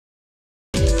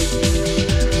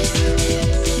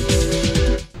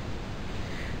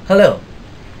Hello,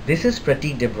 this is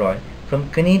Pratik Debroy from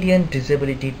Canadian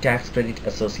Disability Tax Credit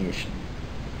Association.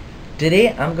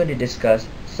 Today I'm going to discuss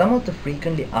some of the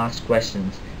frequently asked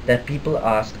questions that people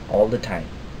ask all the time.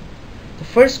 The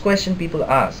first question people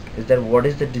ask is that what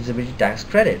is the disability tax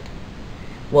credit?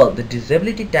 Well, the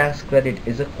disability tax credit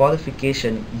is a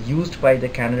qualification used by the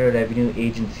Canada Revenue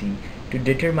Agency to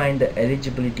determine the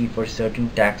eligibility for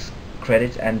certain tax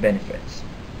credits and benefits.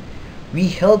 We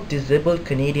help disabled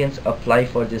Canadians apply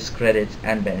for these credits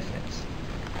and benefits.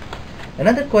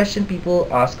 Another question people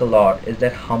ask a lot is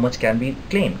that how much can be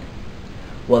claimed?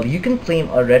 Well, you can claim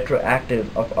a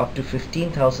retroactive of up to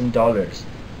 $15,000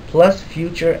 plus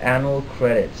future annual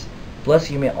credits, plus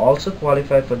you may also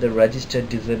qualify for the registered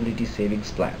disability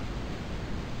savings plan.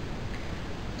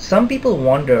 Some people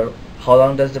wonder, how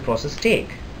long does the process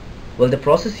take? Well, the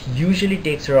process usually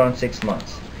takes around 6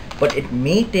 months. But it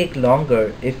may take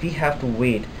longer if we have to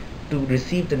wait to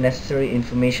receive the necessary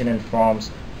information and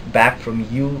forms back from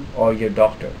you or your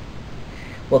doctor.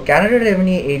 Well, Canada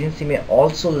Revenue Agency may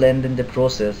also lengthen the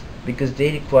process because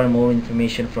they require more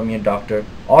information from your doctor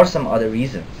or some other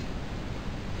reasons.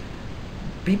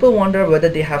 People wonder whether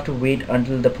they have to wait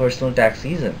until the personal tax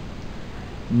season.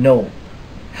 No.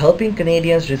 Helping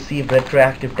Canadians receive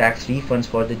retroactive tax refunds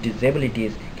for their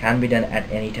disabilities can be done at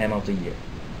any time of the year.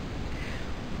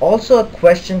 Also, a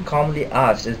question commonly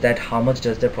asked is that how much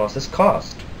does the process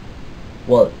cost?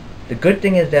 Well, the good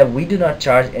thing is that we do not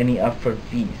charge any upfront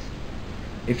fees.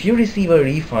 If you receive a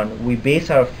refund, we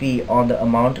base our fee on the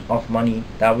amount of money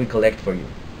that we collect for you.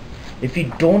 If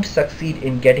we don't succeed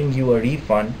in getting you a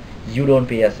refund, you don't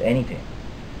pay us anything.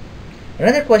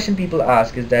 Another question people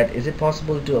ask is that is it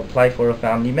possible to apply for a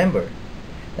family member?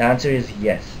 The answer is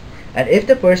yes. And if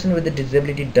the person with the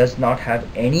disability does not have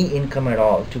any income at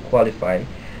all to qualify,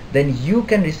 then you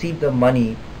can receive the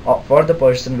money for the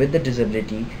person with the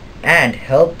disability and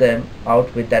help them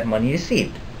out with that money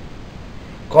received.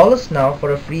 Call us now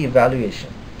for a free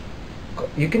evaluation.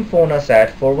 You can phone us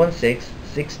at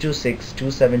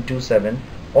 416-626-2727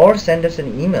 or send us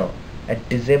an email at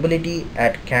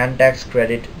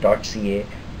disability@cantaxcredit.ca,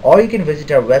 or you can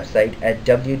visit our website at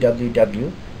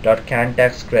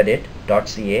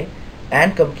www.cantaxcredit.ca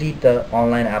and complete the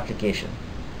online application.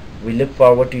 We look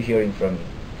forward to hearing from you.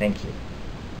 Thank you.